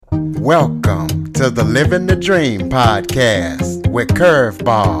Welcome to the Living the Dream podcast with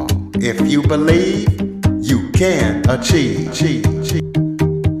Curveball. If you believe, you can achieve.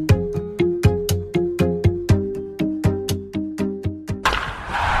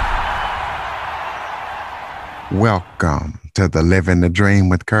 Welcome to the Living the Dream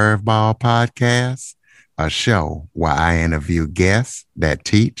with Curveball podcast, a show where I interview guests that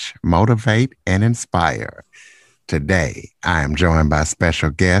teach, motivate, and inspire. Today, I am joined by special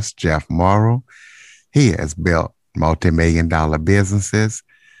guest Jeff Morrill. He has built multi-million-dollar businesses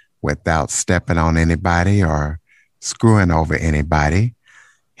without stepping on anybody or screwing over anybody.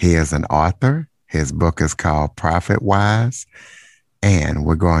 He is an author. His book is called Profit Wise. And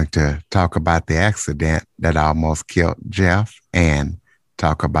we're going to talk about the accident that almost killed Jeff and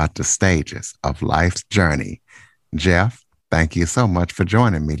talk about the stages of life's journey. Jeff, thank you so much for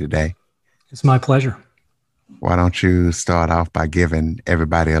joining me today. It's my pleasure. Why don't you start off by giving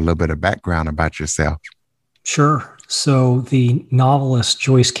everybody a little bit of background about yourself? Sure. So the novelist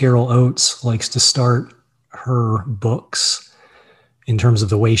Joyce Carol Oates likes to start her books in terms of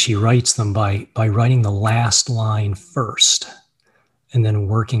the way she writes them by writing the last line first and then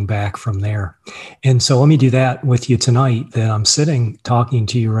working back from there. And so let me do that with you tonight. That I'm sitting talking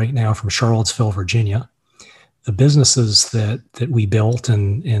to you right now from Charlottesville, Virginia. The businesses that we built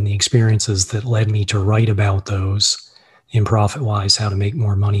and the experiences that led me to write about those in Profit Wise, How to Make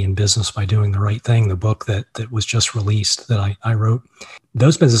More Money in Business by Doing the Right Thing, the book that was just released that I wrote.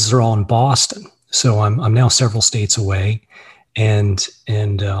 Those businesses are all in Boston. So I'm now several states away and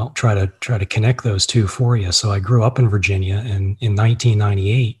I'll try to connect those two for you. So I grew up in Virginia, and in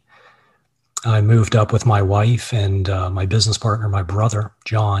 1998, I moved up with my wife and my business partner, my brother,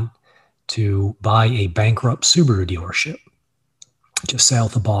 John, to buy a bankrupt Subaru dealership just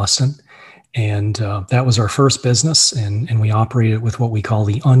south of Boston. And that was our first business. And we operated with what we call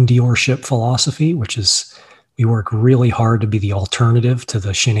the undealership philosophy, which is we work really hard to be the alternative to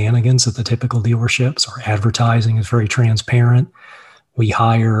the shenanigans at the typical dealerships. Our advertising is very transparent. We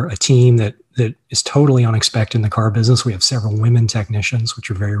hire a team that is totally unexpected in the car business. We have several women technicians,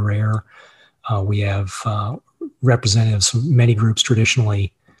 which are very rare. We have representatives from many groups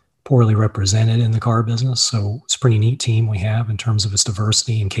traditionally poorly represented in the car business. So it's a pretty neat team we have in terms of its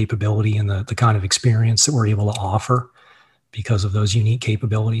diversity and capability and the kind of experience that we're able to offer because of those unique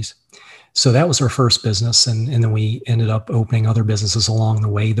capabilities. So that was our first business. And then we ended up opening other businesses along the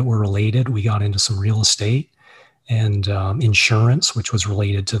way that were related. We got into some real estate and insurance, which was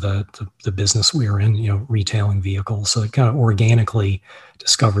related to the business we were in, retailing vehicles. So it kind of organically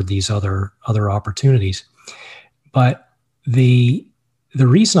discovered these other opportunities. But the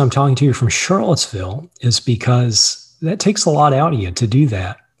reason I'm talking to you from Charlottesville is because that takes a lot out of you to do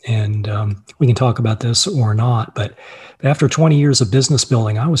that. And we can talk about this or not, but after 20 years of business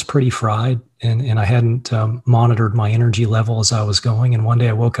building, I was pretty fried and I hadn't monitored my energy level as I was going. And one day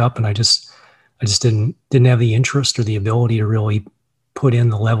I woke up and I just didn't have the interest or the ability to really put in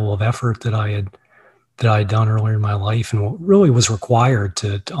the level of effort that I had done earlier in my life and what really was required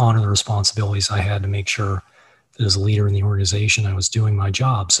to honor the responsibilities I had to make sure that as a leader in the organization, I was doing my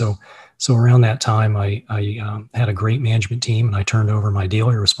job. So around that time, I had a great management team and I turned over my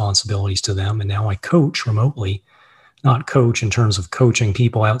daily responsibilities to them. And now I coach remotely, not coach in terms of coaching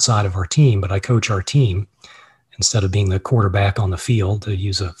people outside of our team, but I coach our team instead of being the quarterback on the field, to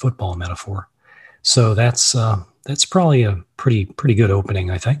use a football metaphor. So that's probably a pretty good opening,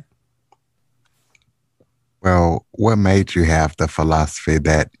 I think. Well, what made you have the philosophy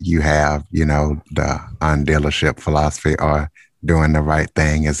that you have, the undealership philosophy or doing the right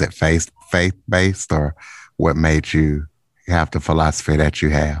thing? Is it faith-based, or what made you have the philosophy that you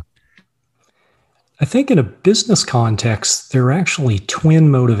have? I think in a business context, there are actually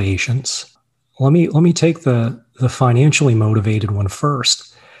twin motivations. Let me take the financially motivated one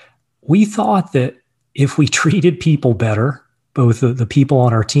first. We thought that if we treated people better, both the people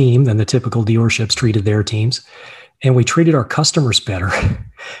on our team than the typical dealerships treated their teams, and we treated our customers better,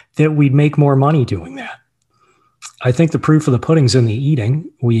 that we'd make more money doing that. I think the proof of the pudding's in the eating.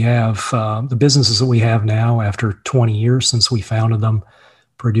 We have the businesses that we have now after 20 years since we founded them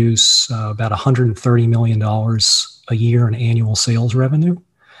produce about $130 million a year in annual sales revenue.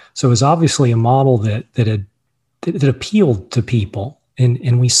 So it was obviously a model that appealed to people,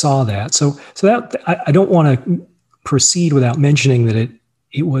 and we saw that. So that I don't want to proceed without mentioning that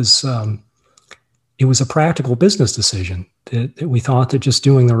it was a practical business decision that we thought that just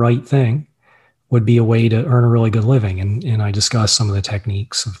doing the right thing would be a way to earn a really good living. And I discussed some of the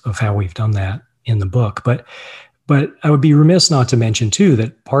techniques of how we've done that in the book. But I would be remiss not to mention too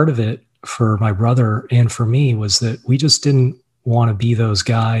that part of it for my brother and for me was that we just didn't want to be those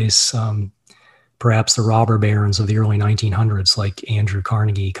guys, perhaps the robber barons of the early 1900s, like Andrew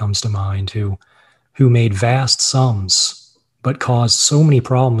Carnegie comes to mind, who made vast sums but caused so many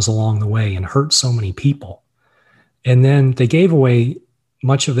problems along the way and hurt so many people. And then they gave away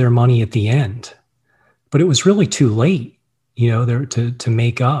much of their money at the end, but it was really too late, to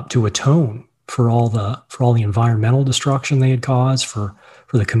make up, to atone for all the environmental destruction they had caused, for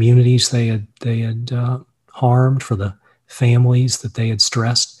the communities they had harmed, for the families that they had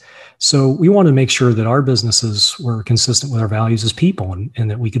stressed. So we wanted to make sure that our businesses were consistent with our values as people, and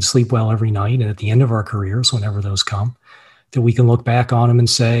that we could sleep well every night. And at the end of our careers, whenever those come, that we can look back on them and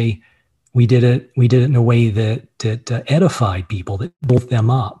say, we did it in a way that edified people, that built them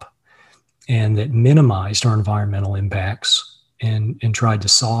up, and that minimized our environmental impacts, and tried to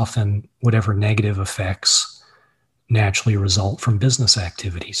soften whatever negative effects naturally result from business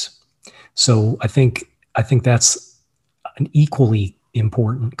activities. So I think that's an equally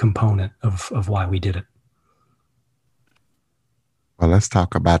important component of why we did it. Well, let's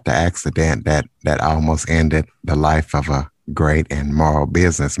talk about the accident that almost ended the life of a great and moral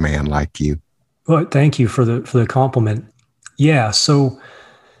businessman like you. Well, thank you for the compliment. Yeah, so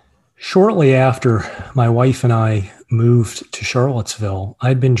shortly after my wife and I moved to Charlottesville,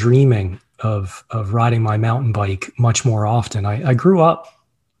 I'd been dreaming of riding my mountain bike much more often. I grew up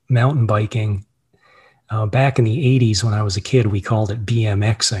mountain biking. Back in the 80s when I was a kid, we called it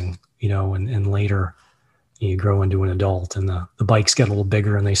BMXing, and later you grow into an adult and the bikes get a little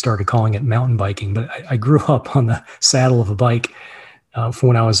bigger and they started calling it mountain biking. But I grew up on the saddle of a bike from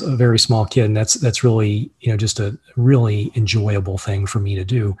when I was a very small kid. And that's really, just a really enjoyable thing for me to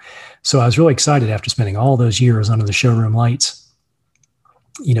do. So I was really excited after spending all those years under the showroom lights,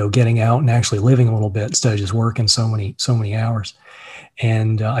 getting out and actually living a little bit instead of just working so many hours.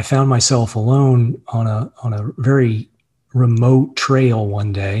 And I found myself alone on a very remote trail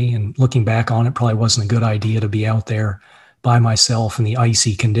one day. And looking back on it, probably wasn't a good idea to be out there by myself in the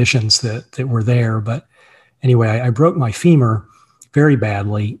icy conditions that were there. But anyway, I broke my femur very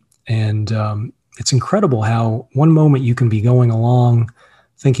badly. And it's incredible how one moment you can be going along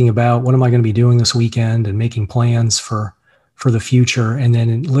thinking about what am I going to be doing this weekend and making plans for the future. And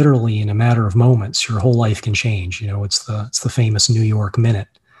then literally in a matter of moments, your whole life can change. It's the famous New York minute,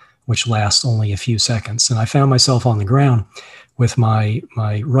 which lasts only a few seconds. And I found myself on the ground with my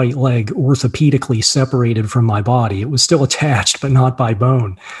right leg orthopedically separated from my body. It was still attached, but not by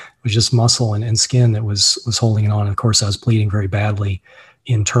bone. It was just muscle and skin that was holding it on. And of course, I was bleeding very badly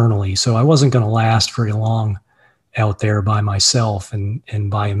internally. So I wasn't going to last very long out there by myself. And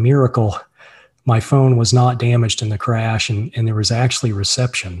by a miracle, my phone was not damaged in the crash, and there was actually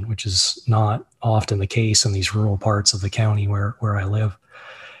reception, which is not often the case in these rural parts of the county where I live.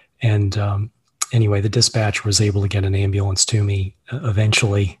 And anyway, the dispatcher was able to get an ambulance to me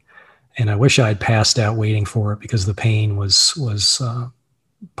eventually. And I wish I had passed out waiting for it, because the pain was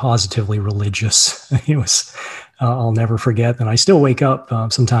positively religious. It was, I'll never forget. And I still wake up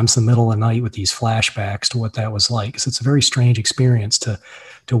sometimes in the middle of the night with these flashbacks to what that was like. Because it's a very strange experience to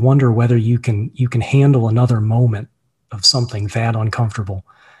wonder whether you can handle another moment of something that uncomfortable.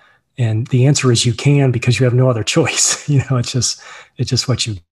 And the answer is you can, because you have no other choice. It's just what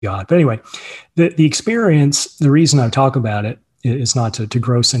you got. But anyway, the experience, the reason I talk about it is not to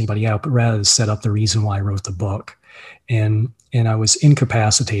gross anybody out, but rather to set up the reason why I wrote the book. And I was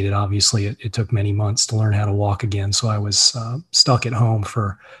incapacitated. Obviously, it took many months to learn how to walk again. So I was stuck at home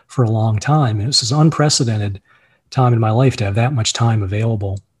for a long time. And it was an unprecedented time in my life to have that much time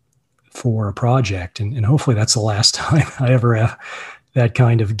available for a project. And hopefully that's the last time I ever have that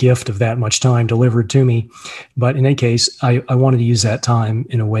kind of gift of that much time delivered to me. But in any case, I wanted to use that time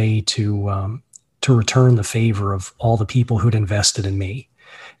in a way to return the favor of all the people who'd invested in me.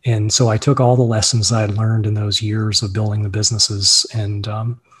 And so I took all the lessons I had learned in those years of building the businesses, and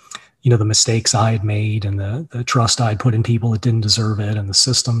the mistakes I had made, and the trust I'd put in people that didn't deserve it, and the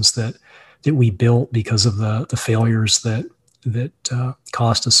systems that we built because of the failures that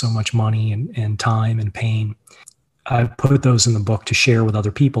cost us so much money and time and pain. I put those in the book to share with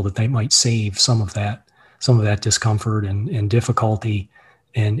other people, that they might save some of that discomfort and difficulty,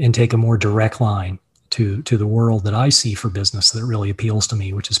 and take a more direct line to the world that I see for business that really appeals to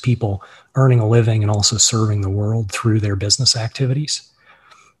me, which is people earning a living and also serving the world through their business activities.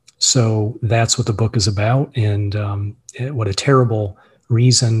 So that's what the book is about. And what a terrible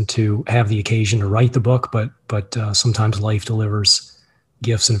reason to have the occasion to write the book, but sometimes life delivers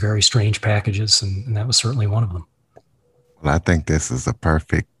gifts in very strange packages, and that was certainly one of them. Well, I think this is a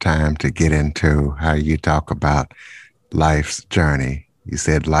perfect time to get into how you talk about life's journey. You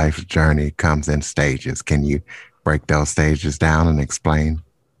said life's journey comes in stages. Can you break those stages down and explain?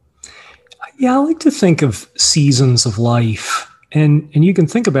 Yeah, I like to think of seasons of life. And you can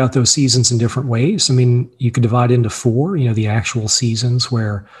think about those seasons in different ways. I mean, you could divide into four, the actual seasons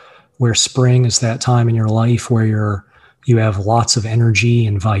where spring is that time in your life where you have lots of energy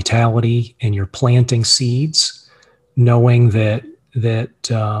and vitality and you're planting seeds, knowing that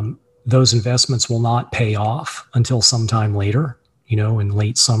those investments will not pay off until sometime later, in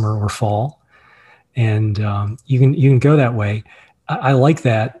late summer or fall. And you can go that way. I like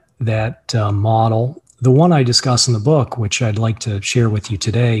that model. The one I discuss in the book, which I'd like to share with you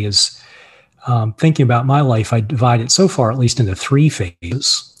today, is thinking about my life. I divide it so far, at least, into three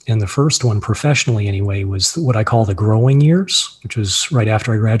phases. And the first one, professionally anyway, was what I call the growing years, which was right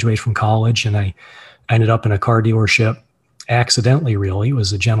after I graduated from college. And I ended up in a car dealership accidentally, really. It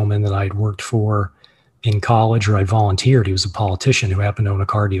was a gentleman that I'd worked for in college, or I'd volunteered. He was a politician who happened to own a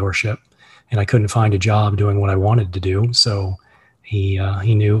car dealership. And I couldn't find a job doing what I wanted to do. So he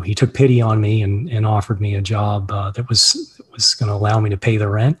took pity on me and offered me a job that was going to allow me to pay the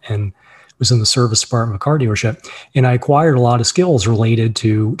rent, and was in the service department of a car dealership. And I acquired a lot of skills related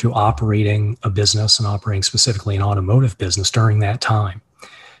to operating a business and operating specifically an automotive business during that time.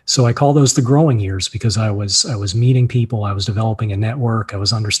 So I call those the growing years because I was meeting people, I was developing a network, I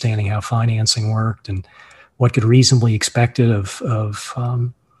was understanding how financing worked and what could reasonably be expected of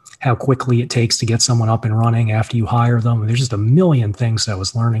how quickly it takes to get someone up and running after you hire them. There's just a million things that I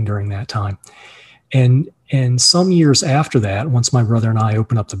was learning during that time. And some years after that, once my brother and I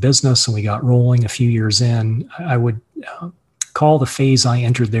opened up the business and we got rolling a few years in, I would call the phase I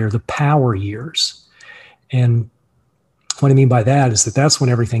entered there the power years. And what I mean by that is that's when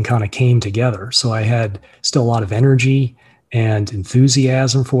everything kind of came together. So I had still a lot of energy and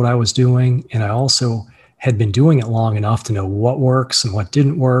enthusiasm for what I was doing. And I also had been doing it long enough to know what works and what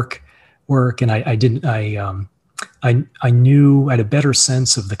didn't work. And I knew, I had a better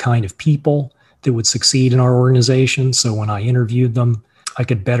sense of the kind of people that would succeed in our organization. So when I interviewed them, I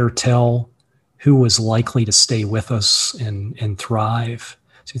could better tell who was likely to stay with us and thrive.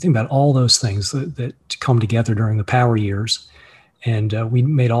 So you think about all those things that come together during the power years. And we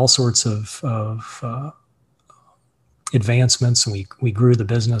made all sorts of advancements, and we grew the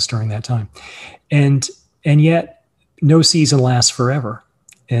business during that time. And yet no season lasts forever.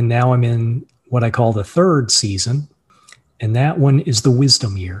 And now I'm in what I call the third season. And that one is the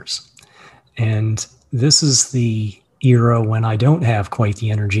wisdom years. And this is the era when I don't have quite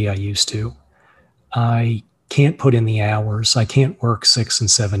the energy I used to. I can't put in the hours. I can't work 6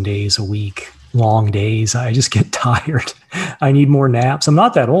 and 7 days a week, long days. I just get tired. I need more naps. I'm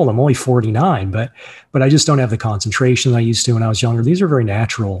not that old. I'm only 49, but I just don't have the concentration I used to when I was younger. These are very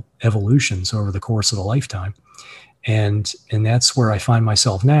natural evolutions over the course of a lifetime. And that's where I find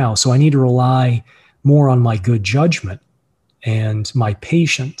myself now. So I need to rely more on my good judgment and my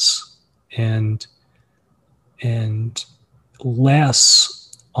patience and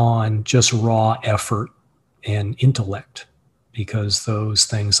less on just raw effort and intellect, because those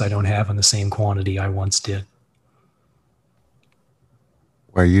things I don't have in the same quantity I once did.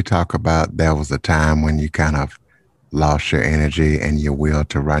 Well, you talk about there was a time when you kind of lost your energy and your will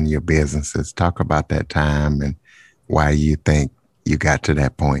to run your businesses. Talk about that time and why you think you got to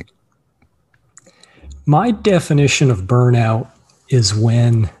that point. My definition of burnout is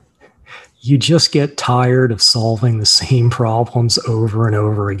when you just get tired of solving the same problems over and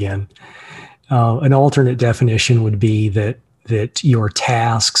over again. An alternate definition would be that your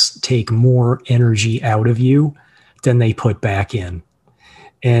tasks take more energy out of you than they put back in.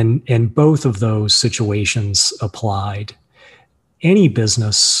 And both of those situations applied. Any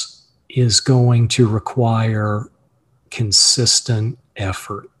business is going to require consistent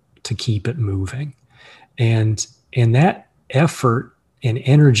effort to keep it moving. And that effort and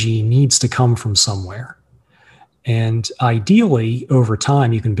energy needs to come from somewhere. And ideally, over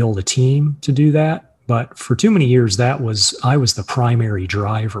time, you can build a team to do that. But for too many years, I was the primary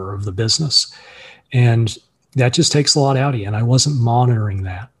driver of the business. And that just takes a lot out of you. And I wasn't monitoring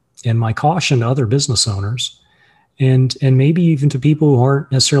that. And my caution to other business owners, and maybe even to people who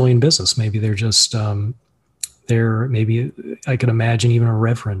aren't necessarily in business, maybe they're just, maybe I could imagine even a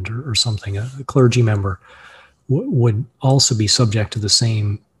reverend or something, a clergy member would also be subject to the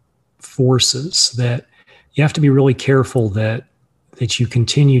same forces, that you have to be really careful that you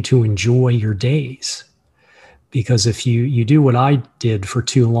continue to enjoy your days. Because if you do what I did for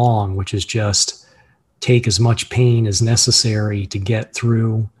too long, which is just take as much pain as necessary to get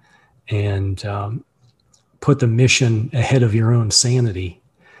through and put the mission ahead of your own sanity,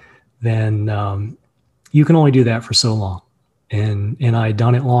 then you can only do that for so long. And I had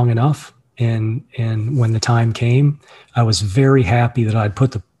done it long enough, And when the time came, I was very happy that I'd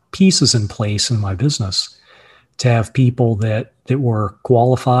put the pieces in place in my business to have people that were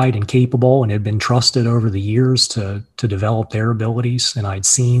qualified and capable and had been trusted over the years to develop their abilities. And I'd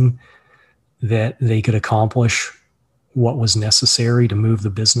seen that they could accomplish what was necessary to move the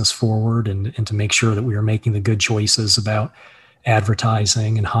business forward and to make sure that we were making the good choices about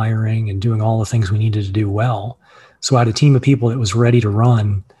advertising and hiring and doing all the things we needed to do well. So I had a team of people that was ready to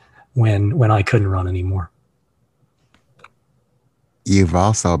run when I couldn't run anymore. You've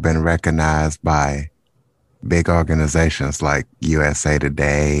also been recognized by big organizations like USA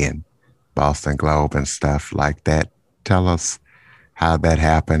Today and Boston Globe and stuff like that. Tell us how that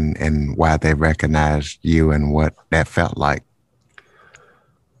happened and why they recognized you and what that felt like.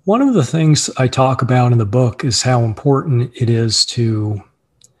 One of the things I talk about in the book is how important it is to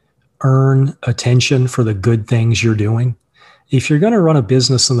earn attention for the good things you're doing. If you're going to run a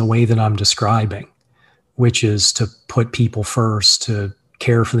business in the way that I'm describing, which is to put people first, to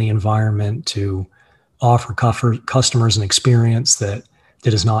care for the environment, to offer customers an experience that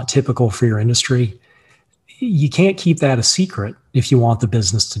is not typical for your industry, you can't keep that a secret if you want the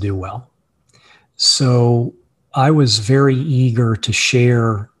business to do well. So I was very eager to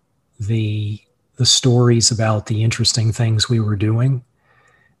share the stories about the interesting things we were doing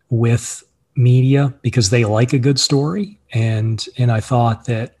with media because they like a good story. And I thought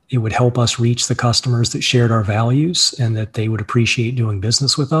that it would help us reach the customers that shared our values and that they would appreciate doing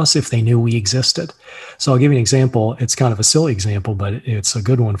business with us if they knew we existed. So I'll give you an example. It's kind of a silly example, but it's a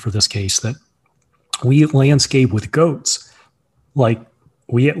good one for this case, that we landscape with goats. Like,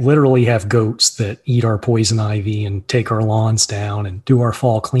 we literally have goats that eat our poison ivy and take our lawns down and do our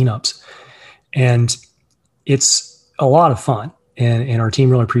fall cleanups. And it's a lot of fun. And our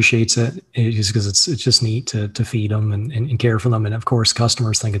team really appreciates it just because it's just neat to feed them and care for them. And of course,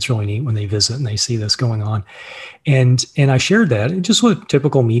 customers think it's really neat when they visit and they see this going on. And I shared that just with a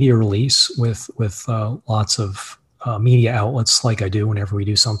typical media release with lots of media outlets, like I do whenever we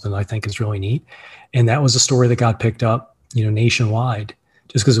do something I think is really neat. And that was a story that got picked up, nationwide,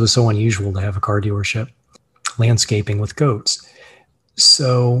 just because it was so unusual to have a car dealership landscaping with goats.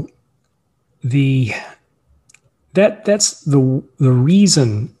 So that's the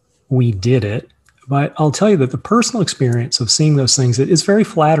reason we did it. But I'll tell you that the personal experience of seeing those things, it is very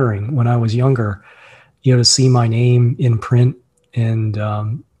flattering when I was younger, to see my name in print. And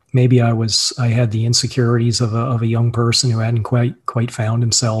maybe I had the insecurities of a young person who hadn't quite found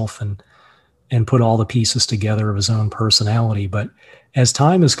himself and put all the pieces together of his own personality. But as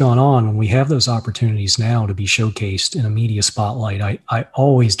time has gone on, when we have those opportunities now to be showcased in a media spotlight, I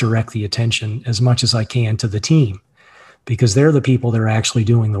always direct the attention as much as I can to the team, because they're the people that are actually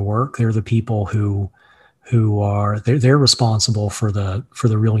doing the work. They're the people who they're responsible for the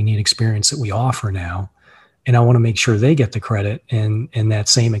really neat experience that we offer now. And I want to make sure they get the credit and that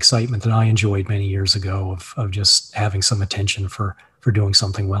same excitement that I enjoyed many years ago of just having some attention for doing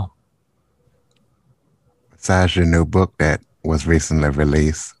something well. Besides your new book that was recently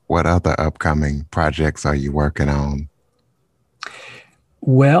released, what other upcoming projects are you working on?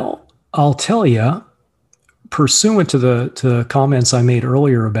 Well, I'll tell you, pursuant to the comments I made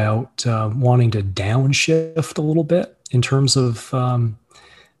earlier about wanting to downshift a little bit in terms of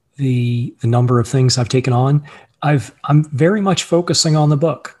the number of things I've taken on, I'm very much focusing on the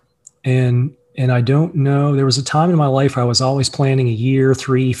book. And I don't know, there was a time in my life I was always planning a year,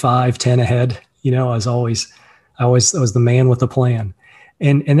 3, 5, 10 ahead. I was the man with the plan,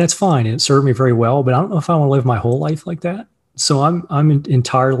 and that's fine. It served me very well, but I don't know if I want to live my whole life like that. So I'm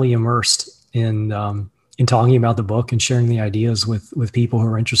entirely immersed in talking about the book and sharing the ideas with people who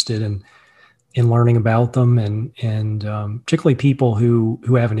are interested in learning about them, and particularly people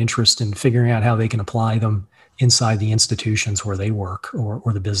who have an interest in figuring out how they can apply them inside the institutions where they work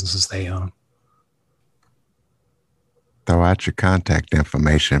or the businesses they own. Throw out your contact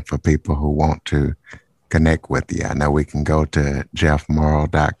information for people who want to connect with you. I know we can go to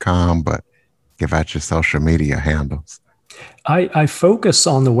jeffmorrill.com, but give out your social media handles. I focus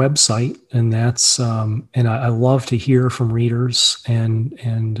on the website, and that's and I love to hear from readers and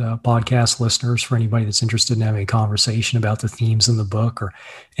podcast listeners, for anybody that's interested in having a conversation about the themes in the book or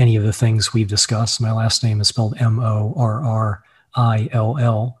any of the things we've discussed. My last name is spelled Morrill,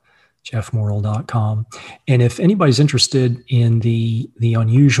 jeffmorrill.com. And if anybody's interested in the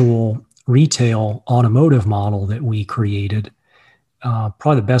unusual retail automotive model that we created,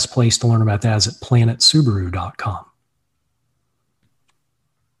 probably the best place to learn about that is at planetsubaru.com.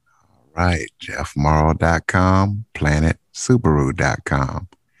 Right, jeffmorrill.com, planetsubaru.com.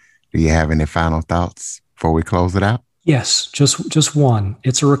 Do you have any final thoughts before we close it out? Yes, just one.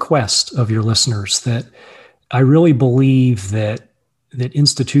 It's a request of your listeners that I really believe that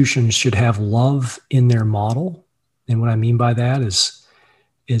institutions should have love in their model. And what I mean by that is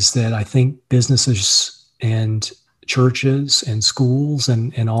that I think businesses and churches and schools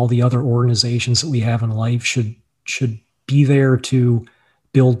and all the other organizations that we have in life should be there to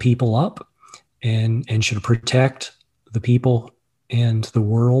build people up and should protect the people and the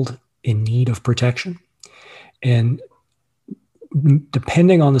world in need of protection. And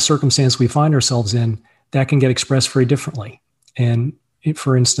depending on the circumstance we find ourselves in, that can get expressed very differently. And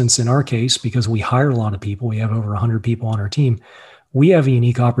for instance, in our case, because we hire a lot of people, we have over 100 people on our team, we have a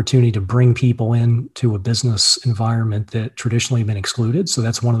unique opportunity to bring people into a business environment that traditionally have been excluded. So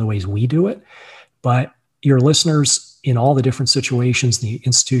that's one of the ways we do it. But your listeners, in all the different situations, the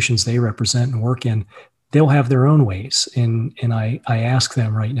institutions they represent and work in, they'll have their own ways. And I ask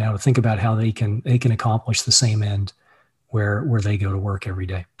them right now to think about how they can accomplish the same end where they go to work every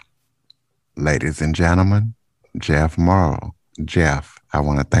day. Ladies and gentlemen, Jeff Morrill. Jeff, I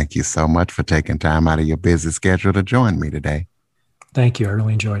want to thank you so much for taking time out of your busy schedule to join me today. Thank you. I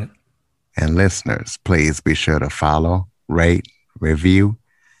really enjoyed it. And listeners, please be sure to follow, rate, review.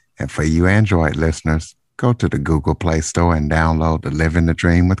 And for you Android listeners, go to the Google Play Store and download the Living the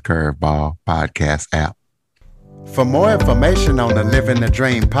Dream with Curveball podcast app. For more information on the Living the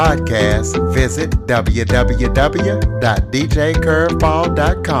Dream podcast, visit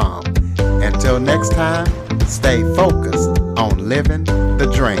www.djcurveball.com. Until next time, stay focused on living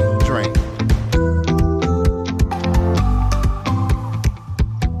the dream.